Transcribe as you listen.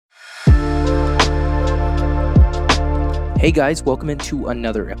Hey guys, welcome into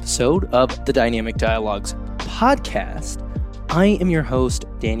another episode of the Dynamic Dialogues podcast. I am your host,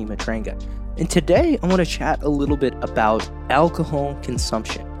 Danny Matranga, and today I want to chat a little bit about alcohol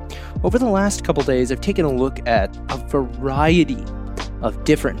consumption. Over the last couple days, I've taken a look at a variety of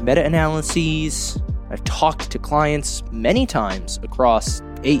different meta-analyses. I've talked to clients many times across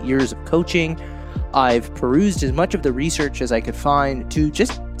 8 years of coaching. I've perused as much of the research as I could find to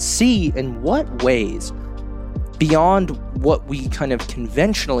just see in what ways, beyond what we kind of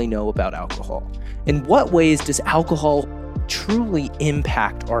conventionally know about alcohol, in what ways does alcohol truly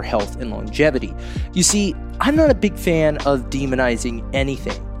impact our health and longevity? You see, I'm not a big fan of demonizing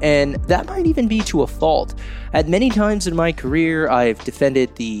anything, and that might even be to a fault. At many times in my career, I've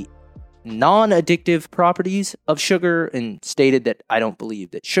defended the non-addictive properties of sugar and stated that I don't believe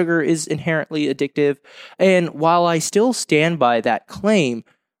that sugar is inherently addictive. And while I still stand by that claim,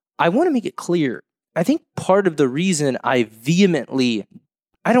 I want to make it clear, I think part of the reason I vehemently,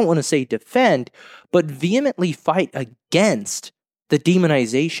 I don't want to say defend, but vehemently fight against the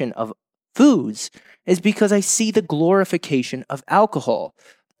demonization of foods is because I see the glorification of alcohol.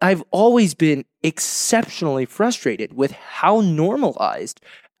 I've always been exceptionally frustrated with how normalized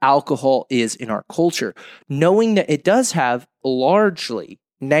alcohol is in our culture, knowing that it does have largely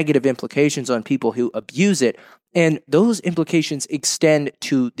negative implications on people who abuse it. And those implications extend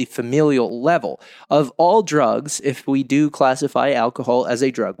to the familial level. Of all drugs, if we do classify alcohol as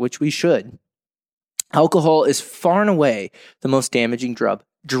a drug, which we should, alcohol is far and away the most damaging drug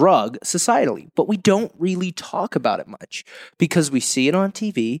societally. But we don't really talk about it much because we see it on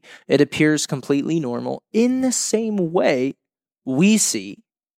TV. It appears completely normal in the same way we see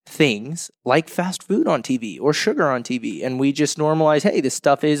things like fast food on TV or sugar on TV. And we just normalize, hey, this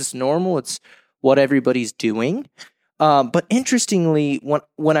stuff is normal. It's what everybody's doing. But interestingly,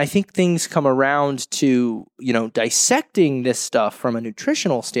 when I think things come around to, dissecting this stuff from a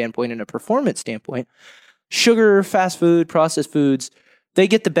nutritional standpoint and a performance standpoint, sugar, fast food, processed foods, they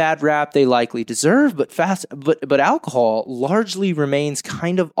get the bad rap they likely deserve, but alcohol largely remains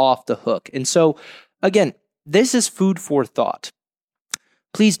kind of off the hook. And so, again, this is food for thought.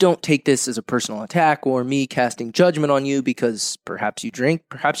 Please don't take this as a personal attack or me casting judgment on you because perhaps you drink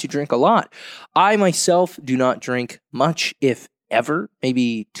a lot. I myself do not drink much, if ever,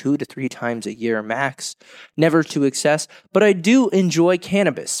 maybe 2 to 3 times a year max, never to excess, but I do enjoy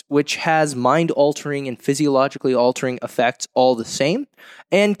cannabis, which has mind-altering and physiologically altering effects all the same,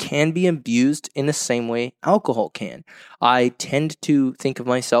 and can be abused in the same way alcohol can. I tend to think of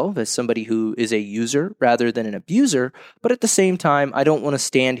myself as somebody who is a user rather than an abuser, but at the same time, I don't want to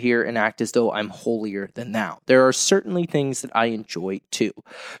stand here and act as though I'm holier than thou. There are certainly things that I enjoy too.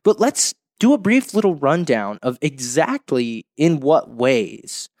 But let's do a brief little rundown of exactly in what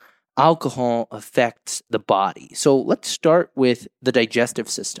ways alcohol affects the body. So let's start with the digestive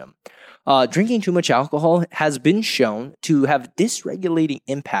system. Drinking too much alcohol has been shown to have dysregulating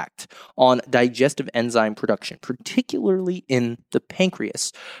impact on digestive enzyme production, particularly in the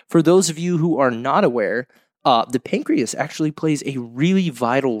pancreas. For those of you who are not aware, the pancreas actually plays a really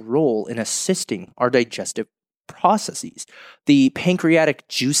vital role in assisting our digestive processes. The pancreatic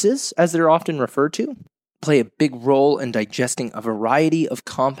juices, as they're often referred to, play a big role in digesting a variety of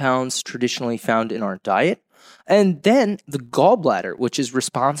compounds traditionally found in our diet. And then the gallbladder, which is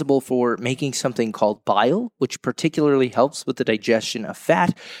responsible for making something called bile, which particularly helps with the digestion of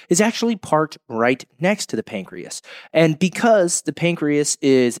fat, is actually parked right next to the pancreas. And because the pancreas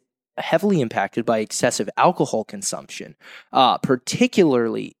is heavily impacted by excessive alcohol consumption,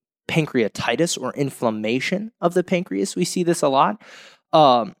 particularly pancreatitis or inflammation of the pancreas, we see this a lot.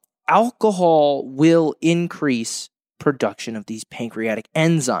 Alcohol will increase production of these pancreatic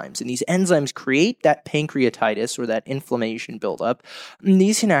enzymes, and these enzymes create that pancreatitis or that inflammation buildup, and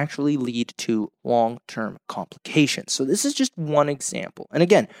these can actually lead to long-term complications. So this is just one example. And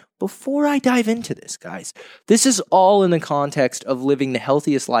again, before I dive into this, guys, this is all in the context of living the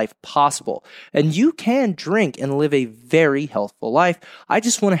healthiest life possible. And you can drink and live a very healthful life. I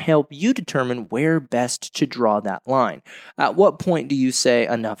just want to help you determine where best to draw that line. At what point do you say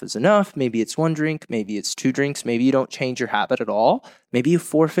enough is enough? Maybe it's 1 drink, maybe it's 2 drinks, maybe you don't change your habit at all, maybe you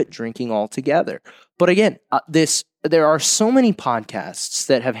forfeit drinking altogether. But again, there are so many podcasts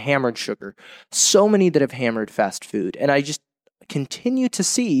that have hammered sugar, so many that have hammered fast food, and I just continue to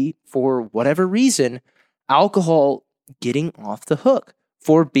see, for whatever reason, alcohol getting off the hook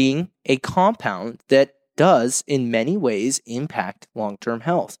for being a compound that does in many ways impact long-term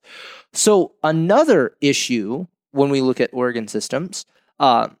health. So another issue when we look at organ systems,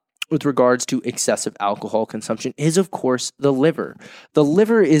 with regards to excessive alcohol consumption is, of course, the liver. The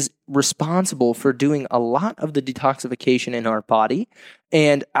liver is responsible for doing a lot of the detoxification in our body,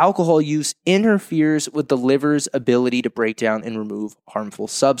 and alcohol use interferes with the liver's ability to break down and remove harmful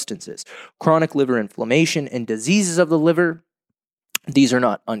substances. Chronic liver inflammation and diseases of the liver, these are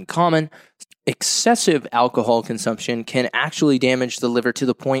not uncommon. Excessive alcohol consumption can actually damage the liver to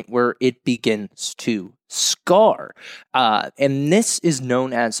the point where it begins to scar. And this is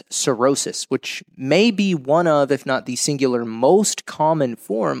known as cirrhosis, which may be one of, if not the singular most common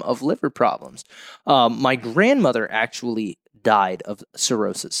form of liver problems. My grandmother actually died of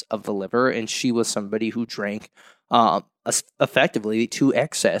cirrhosis of the liver, and she was somebody who drank effectively to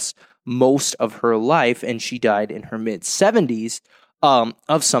excess most of her life, and she died in her mid-70s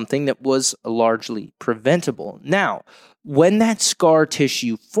of something that was largely preventable. Now, when that scar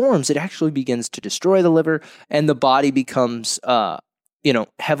tissue forms, it actually begins to destroy the liver, and the body becomes,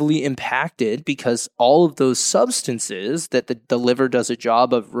 heavily impacted because all of those substances that the liver does a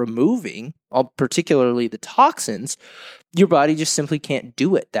job of removing, particularly the toxins, your body just simply can't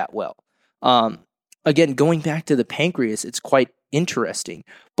do it that well. Again, going back to the pancreas, it's quite interesting,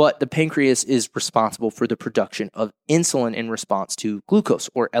 but the pancreas is responsible for the production of insulin in response to glucose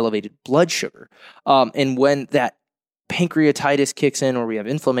or elevated blood sugar. And when that pancreatitis kicks in, or we have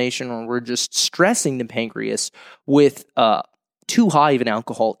inflammation, or we're just stressing the pancreas with too high of an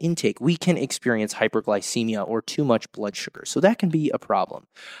alcohol intake, we can experience hyperglycemia or too much blood sugar. So that can be a problem.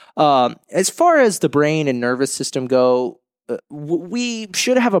 As far as the brain and nervous system go, we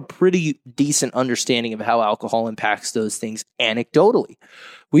should have a pretty decent understanding of how alcohol impacts those things anecdotally.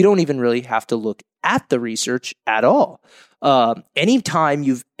 We don't even really have to look at the research at all. Anytime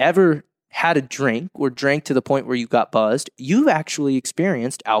you've ever had a drink or drank to the point where you got buzzed, you've actually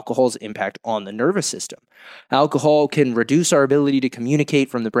experienced alcohol's impact on the nervous system. Alcohol can reduce our ability to communicate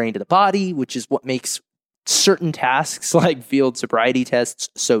from the brain to the body, which is what makes certain tasks like field sobriety tests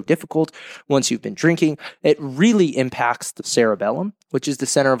so difficult once you've been drinking. It really impacts the cerebellum, which is the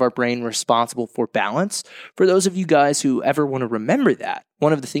center of our brain responsible for balance. For those of you guys who ever want to remember that,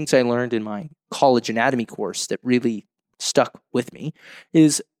 one of the things I learned in my college anatomy course that really stuck with me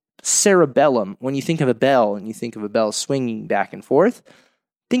is cerebellum. When you think of a bell and you think of a bell swinging back and forth,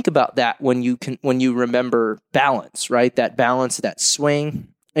 think about that when you remember balance, right? That balance, that swing,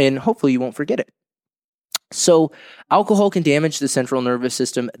 and hopefully you won't forget it. So alcohol can damage the central nervous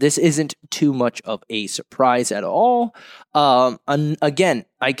system. This isn't too much of a surprise at all. And again,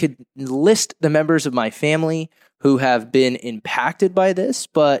 I could list the members of my family who have been impacted by this,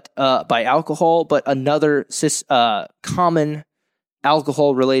 but by alcohol. But another common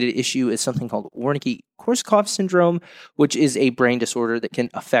alcohol-related issue is something called Wernicke-Korsakoff syndrome, which is a brain disorder that can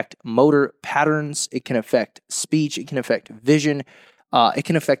affect motor patterns. It can affect speech. It can affect vision. It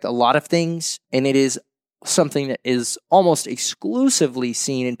can affect a lot of things, and it is something that is almost exclusively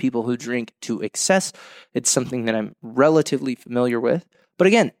seen in people who drink to excess. It's something that I'm relatively familiar with. But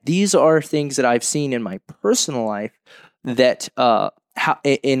again, these are things that I've seen in my personal life that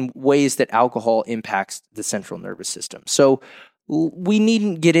in ways that alcohol impacts the central nervous system. So we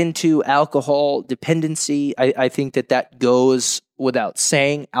needn't get into alcohol dependency. I think that goes without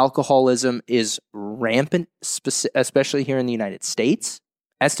saying. Alcoholism is rampant, especially here in the United States.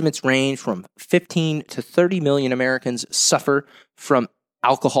 Estimates range from 15 to 30 million Americans suffer from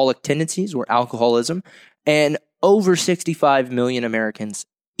alcoholic tendencies or alcoholism, and over 65 million Americans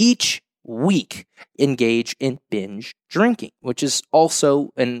each week engage in binge drinking, which is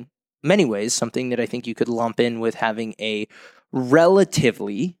also in many ways something that I think you could lump in with having a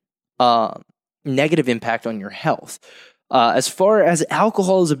relatively negative impact on your health. As far as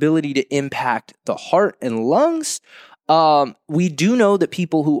alcohol's ability to impact the heart and lungs, we do know that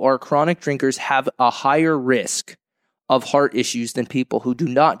people who are chronic drinkers have a higher risk of heart issues than people who do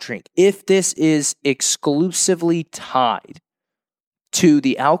not drink. If this is exclusively tied to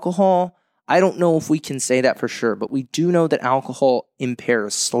the alcohol, I don't know if we can say that for sure, but we do know that alcohol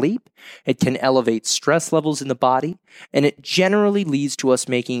impairs sleep. It can elevate stress levels in the body, and it generally leads to us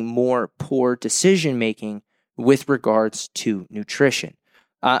making more poor decision making with regards to nutrition.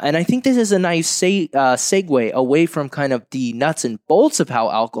 And I think this is a nice segue away from kind of the nuts and bolts of how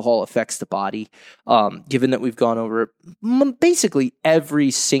alcohol affects the body, given that we've gone over basically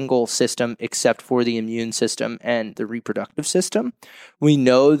every single system except for the immune system and the reproductive system. We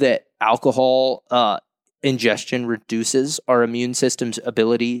know that alcohol ingestion reduces our immune system's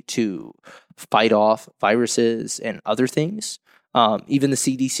ability to fight off viruses and other things. Even the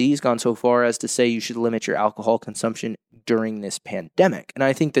CDC has gone so far as to say you should limit your alcohol consumption during this pandemic. And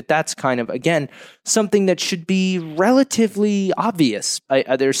I think that that's kind of, again, something that should be relatively obvious.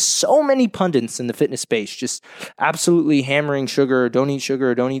 There's so many pundits in the fitness space just absolutely hammering sugar, don't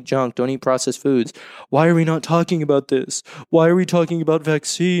eat junk, don't eat processed foods. Why are we not talking about this? Why are we talking about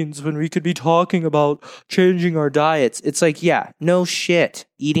vaccines when we could be talking about changing our diets? It's like, yeah, no shit.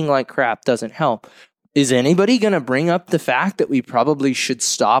 Eating like crap doesn't help. Is anybody going to bring up the fact that we probably should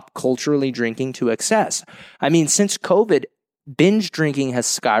stop culturally drinking to excess? I mean, since COVID, binge drinking has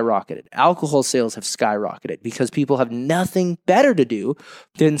skyrocketed. Alcohol sales have skyrocketed because people have nothing better to do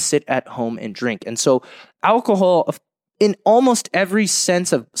than sit at home and drink. And so alcohol, in almost every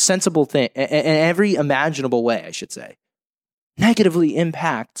sense of sensible thing, in every imaginable way, I should say, negatively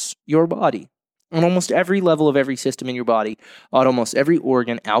impacts your body. On almost every level of every system in your body, on almost every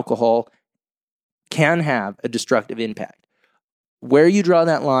organ, alcohol can have a destructive impact. Where you draw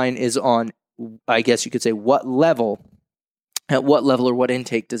that line is on, I guess you could say, at what level or what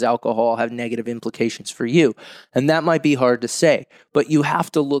intake does alcohol have negative implications for you? And that might be hard to say, but you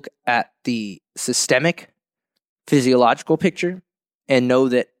have to look at the systemic physiological picture and know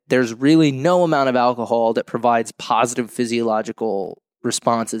that there's really no amount of alcohol that provides positive physiological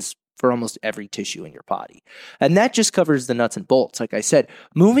responses for almost every tissue in your body. And that just covers the nuts and bolts. Like I said,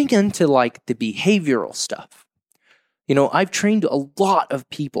 moving into like the behavioral stuff. I've trained a lot of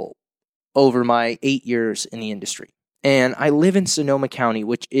people over my 8 years in the industry. And I live in Sonoma County,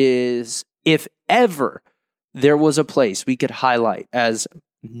 which is, if ever there was a place we could highlight as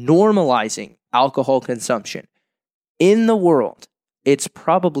normalizing alcohol consumption in the world, it's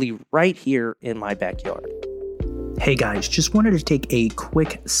probably right here in my backyard. Hey guys, just wanted to take a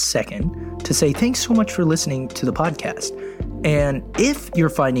quick second to say thanks so much for listening to the podcast. And if you're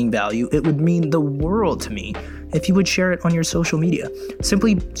finding value, it would mean the world to me if you would share it on your social media.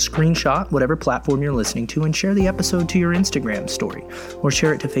 Simply screenshot whatever platform you're listening to and share the episode to your Instagram story or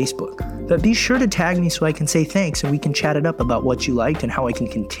share it to Facebook. But be sure to tag me so I can say thanks and we can chat it up about what you liked and how I can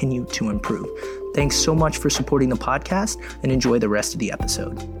continue to improve. Thanks so much for supporting the podcast and enjoy the rest of the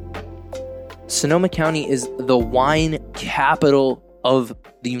episode. Sonoma County is the wine capital of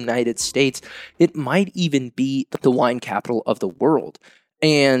the United States. It might even be the wine capital of the world.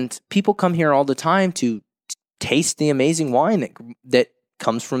 And people come here all the time to taste the amazing wine that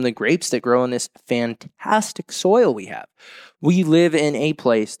comes from the grapes that grow in this fantastic soil we have. We live in a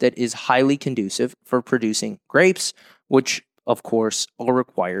place that is highly conducive for producing grapes, which of course are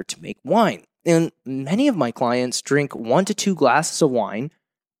required to make wine. And many of my clients drink 1 to 2 glasses of wine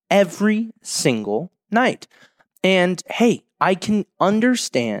every single night. And hey, I can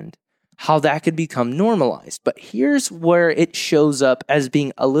understand how that could become normalized. But here's where it shows up as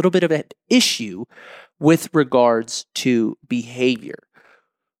being a little bit of an issue with regards to behavior.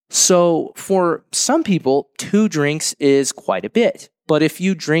 So for some people, 2 drinks is quite a bit. But if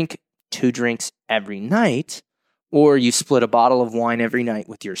you drink 2 drinks every night, or you split a bottle of wine every night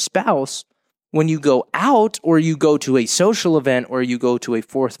with your spouse, when you go out or you go to a social event or you go to a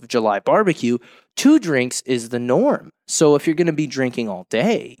 4th of July barbecue, 2 drinks is the norm. So if you're going to be drinking all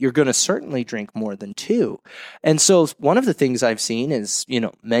day, you're going to certainly drink more than 2. And so one of the things I've seen is,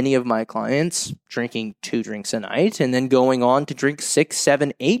 many of my clients drinking 2 drinks a night and then going on to drink 6,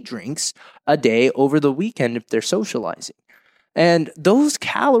 7, 8 drinks a day over the weekend if they're socializing. And those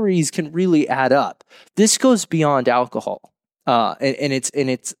calories can really add up. This goes beyond alcohol and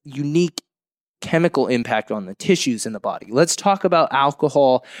its unique chemical impact on the tissues in the body. Let's talk about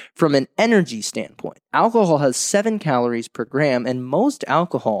alcohol from an energy standpoint. Alcohol has 7 calories per gram, and most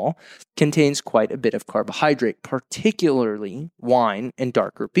alcohol contains quite a bit of carbohydrate, particularly wine and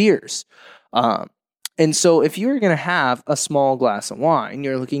darker beers. And so if you're going to have a small glass of wine,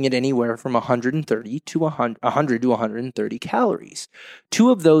 you're looking at anywhere from 130 to 130 calories.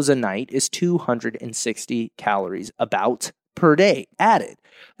 2 of those a night is 260 calories about per day added.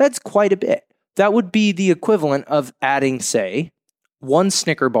 That's quite a bit. That would be the equivalent of adding, say, 1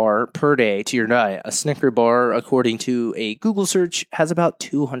 Snicker bar per day to your diet. A Snicker bar, according to a Google search, has about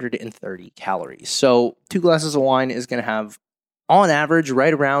 230 calories. So 2 glasses of wine is going to have, on average,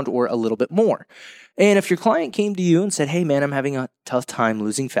 right around or a little bit more. And if your client came to you and said, hey, man, I'm having a tough time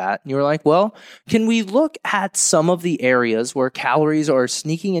losing fat, and you're like, well, can we look at some of the areas where calories are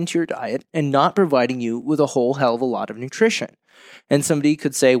sneaking into your diet and not providing you with a whole hell of a lot of nutrition? And somebody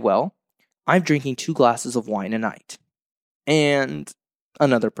could say, well, I'm drinking 2 glasses of wine a night. And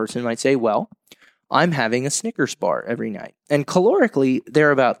another person might say, well, I'm having a Snickers bar every night. And calorically,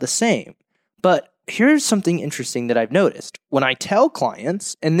 they're about the same. But here's something interesting that I've noticed. When I tell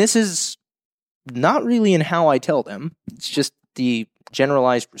clients, and this is not really in how I tell them, it's just the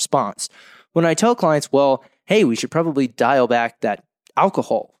generalized response. When I tell clients, well, hey, we should probably dial back that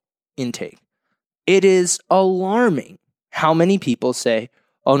alcohol intake, it is alarming how many people say,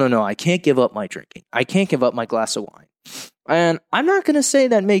 oh, no, I can't give up my drinking. I can't give up my glass of wine. And I'm not going to say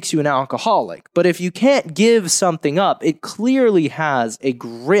that makes you an alcoholic, but if you can't give something up, it clearly has a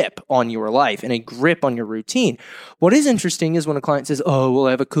grip on your life and a grip on your routine. What is interesting is when a client says, oh, well,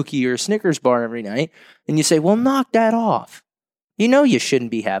 I have a cookie or a Snickers bar every night, and you say, well, knock that off. You know you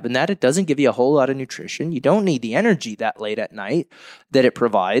shouldn't be having that. It doesn't give you a whole lot of nutrition. You don't need the energy that late at night that it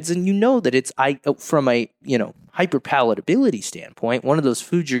provides. And you know that it's from a hyperpalatability standpoint, one of those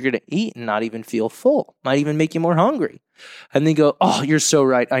foods you're going to eat and not even feel full. Might even make you more hungry. And they go, oh, you're so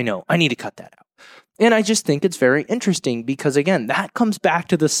right. I know. I need to cut that out. And I just think it's very interesting because, again, that comes back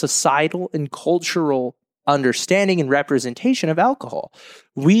to the societal and cultural understanding and representation of alcohol.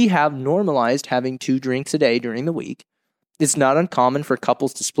 We have normalized having 2 drinks a day during the week. It's not uncommon for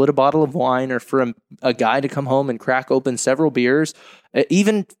couples to split a bottle of wine or for a guy to come home and crack open several beers,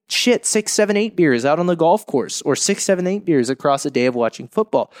 even 6, 7, 8 beers out on the golf course, or 6, 7, 8 beers across a day of watching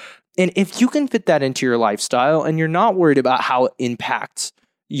football. And if you can fit that into your lifestyle and you're not worried about how it impacts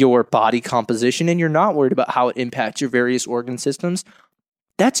your body composition and you're not worried about how it impacts your various organ systems,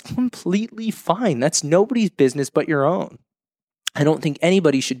 that's completely fine. That's nobody's business but your own. I don't think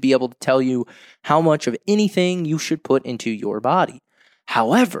anybody should be able to tell you how much of anything you should put into your body.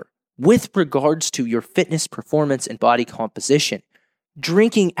 However, with regards to your fitness, performance, and body composition,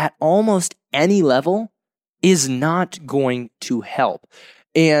 drinking at almost any level is not going to help.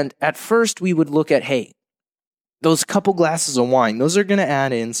 And at first, we would look at, hey, those couple glasses of wine, those are going to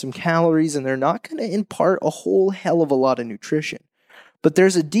add in some calories, and they're not going to impart a whole hell of a lot of nutrition. But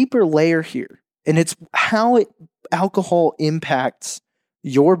there's a deeper layer here, and it's how alcohol impacts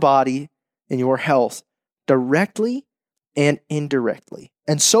your body and your health directly and indirectly.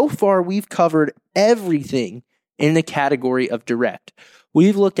 And so far, we've covered everything in the category of direct.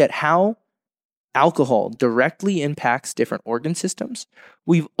 We've looked at how alcohol directly impacts different organ systems.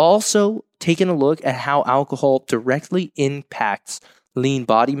 We've also taken a look at how alcohol directly impacts lean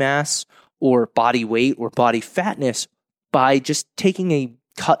body mass or body weight or body fatness by just taking a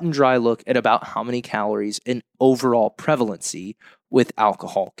cut and dry look at about how many calories and overall prevalency with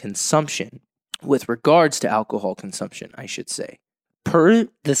alcohol consumption. With regards to alcohol consumption, I should say. Per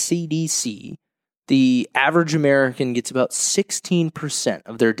the CDC, the average American gets about 16%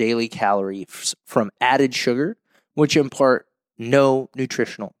 of their daily calories from added sugar, which impart no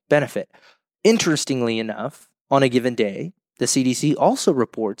nutritional benefit. Interestingly enough, on a given day, the CDC also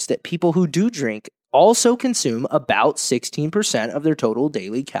reports that people who do drink also consume about 16% of their total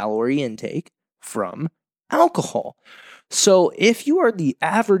daily calorie intake from alcohol. So if you are the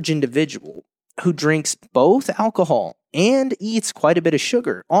average individual who drinks both alcohol and eats quite a bit of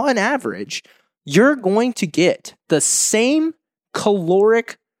sugar, on average, you're going to get the same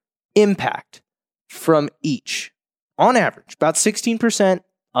caloric impact from each. On average, about 16%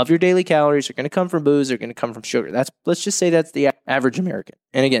 of your daily calories are going to come from booze, are going to come from sugar. Let's just say that's the average American.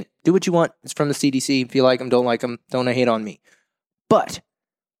 And again, do what you want. It's from the CDC. If you like them, don't like them, don't hate on me. But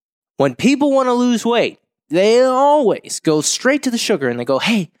when people want to lose weight, they always go straight to the sugar and they go,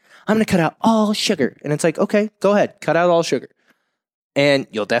 hey, I'm going to cut out all sugar. And it's like, okay, go ahead, cut out all sugar. And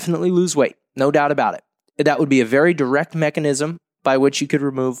you'll definitely lose weight. No doubt about it. That would be a very direct mechanism by which you could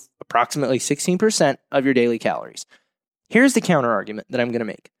remove approximately 16% of your daily calories. Here's the counter argument that I'm going to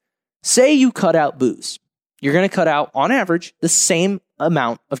make. Say you cut out booze. You're going to cut out, on average, the same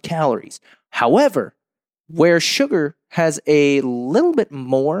amount of calories. However, where sugar has a little bit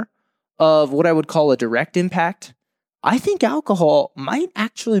more of what I would call a direct impact, I think alcohol might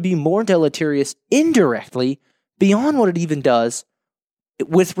actually be more deleterious indirectly beyond what it even does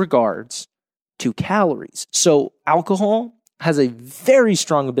with regards to calories. So alcohol has a very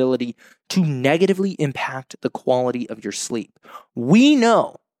strong ability to negatively impact the quality of your sleep. We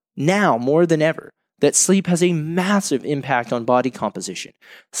know now more than ever that sleep has a massive impact on body composition.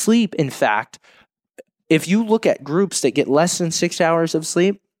 Sleep, in fact, if you look at groups that get less than 6 hours of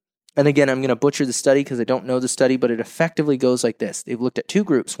sleep, and again, I'm going to butcher the study because I don't know the study, but it effectively goes like this. They've looked at 2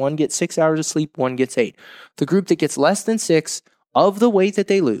 groups. One gets 6 hours of sleep, one gets 8. The group that gets less than 6 of the weight that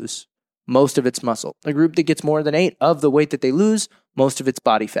they lose, most of it's muscle. The group that gets more than 8 of the weight that they lose, most of it's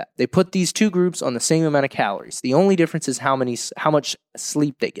body fat. They put these 2 groups on the same amount of calories. The only difference is how much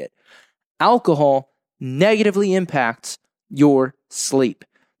sleep they get. Alcohol negatively impacts your sleep.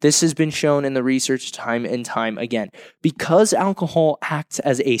 This has been shown in the research time and time again. Because alcohol acts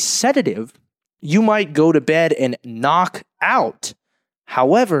as a sedative, you might go to bed and knock out.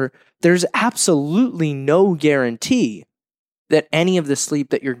 However, there's absolutely no guarantee that any of the sleep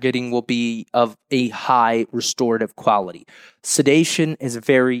that you're getting will be of a high restorative quality. Sedation is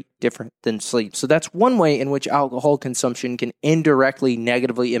very different than sleep. So that's one way in which alcohol consumption can indirectly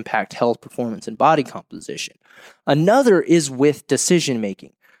negatively impact health, performance, and body composition. Another is with decision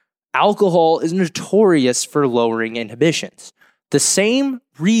making. Alcohol is notorious for lowering inhibitions. The same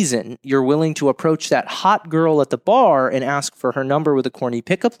reason you're willing to approach that hot girl at the bar and ask for her number with a corny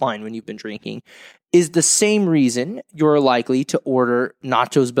pickup line when you've been drinking is the same reason you're likely to order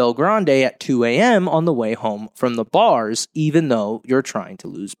Nachos Bel Grande at 2 a.m. on the way home from the bars, even though you're trying to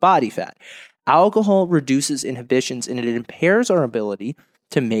lose body fat. Alcohol reduces inhibitions and it impairs our ability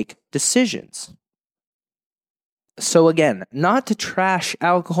to make decisions. So again, not to trash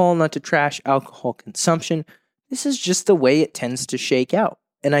alcohol, not to trash alcohol consumption. This is just the way it tends to shake out.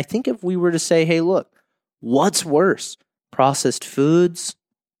 And I think if we were to say, hey, look, what's worse? Processed foods,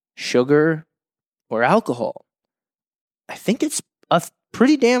 sugar, or alcohol? I think it's a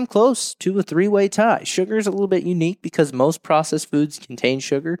pretty damn close to a three-way tie. Sugar is a little bit unique because most processed foods contain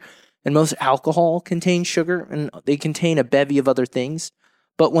sugar and most alcohol contains sugar and they contain a bevy of other things.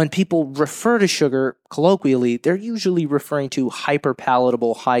 But when people refer to sugar colloquially, they're usually referring to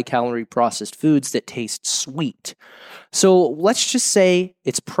hyper-palatable, high-calorie processed foods that taste sweet. So let's just say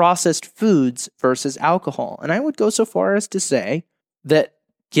it's processed foods versus alcohol. And I would go so far as to say that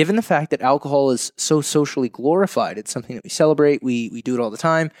given the fact that alcohol is so socially glorified, it's something that we celebrate, we do it all the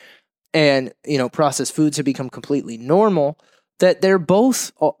time, and processed foods have become completely normal, that they're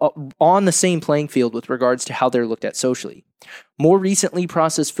both on the same playing field with regards to how they're looked at socially. More recently,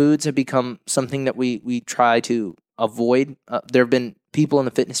 processed foods have become something that we try to avoid. There have been people in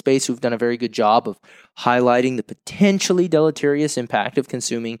the fitness space who've done a very good job of highlighting the potentially deleterious impact of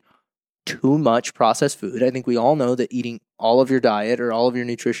consuming too much processed food. I think we all know that eating all of your diet or all of your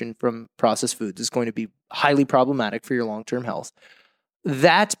nutrition from processed foods is going to be highly problematic for your long-term health.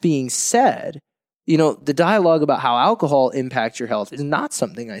 That being said, the dialogue about how alcohol impacts your health is not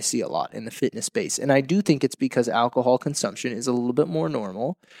something I see a lot in the fitness space. And I do think it's because alcohol consumption is a little bit more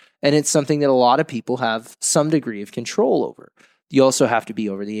normal. And it's something that a lot of people have some degree of control over. You also have to be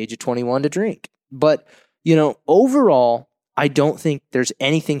over the age of 21 to drink. But, overall, I don't think there's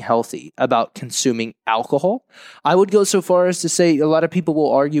anything healthy about consuming alcohol. I would go so far as to say a lot of people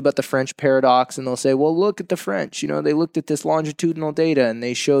will argue about the French paradox and they'll say, well, look at the French. They looked at this longitudinal data and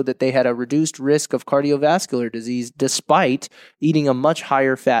they showed that they had a reduced risk of cardiovascular disease despite eating a much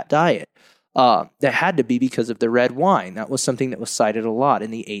higher fat diet. That had to be because of the red wine. That was something that was cited a lot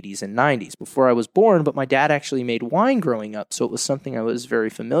in the 80s and 90s before I was born, but my dad actually made wine growing up, so it was something I was very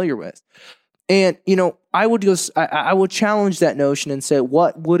familiar with. And, I would challenge that notion and say,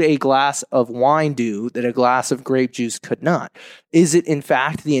 what would a glass of wine do that a glass of grape juice could not? Is it, in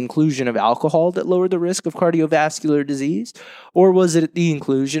fact, the inclusion of alcohol that lowered the risk of cardiovascular disease? Or was it the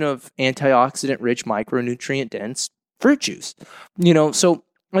inclusion of antioxidant-rich, micronutrient-dense fruit juice? So,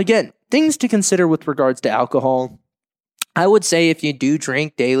 again, things to consider with regards to alcohol. I would say if you do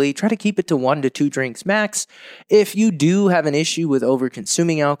drink daily, try to keep it to 1 to 2 drinks max. If you do have an issue with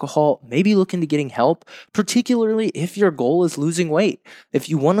over-consuming alcohol, maybe look into getting help, particularly if your goal is losing weight. If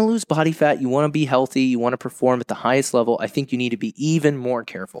you want to lose body fat, you want to be healthy, you want to perform at the highest level, I think you need to be even more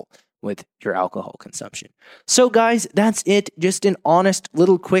careful with your alcohol consumption. So guys, that's it. Just an honest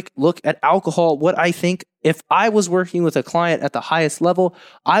little quick look at alcohol. What I think, if I was working with a client at the highest level,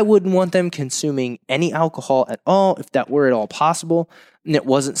 I wouldn't want them consuming any alcohol at all if that were at all possible. And it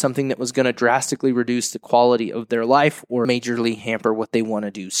wasn't something that was going to drastically reduce the quality of their life or majorly hamper what they want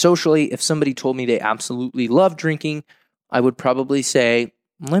to do socially. If somebody told me they absolutely love drinking, I would probably say,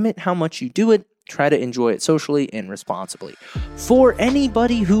 limit how much you do it. Try to enjoy it socially and responsibly. For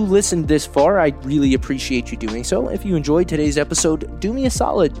anybody who listened this far, I really appreciate you doing so. If you enjoyed today's episode, do me a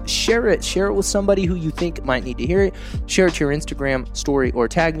solid. Share it. Share it with somebody who you think might need to hear it. Share it to your Instagram story or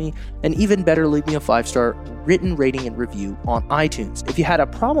tag me. And even better, leave me a 5-star written rating and review on iTunes. If you had a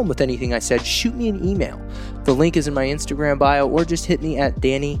problem with anything I said, shoot me an email. The link is in my Instagram bio, or just hit me at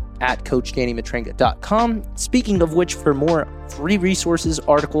danny@coachdannymatrenga.com. Speaking of which, for more free resources,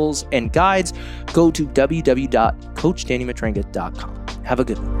 articles, and guides, go to www.coachdannymatrenga.com. Have a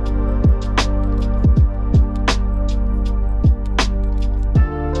good one.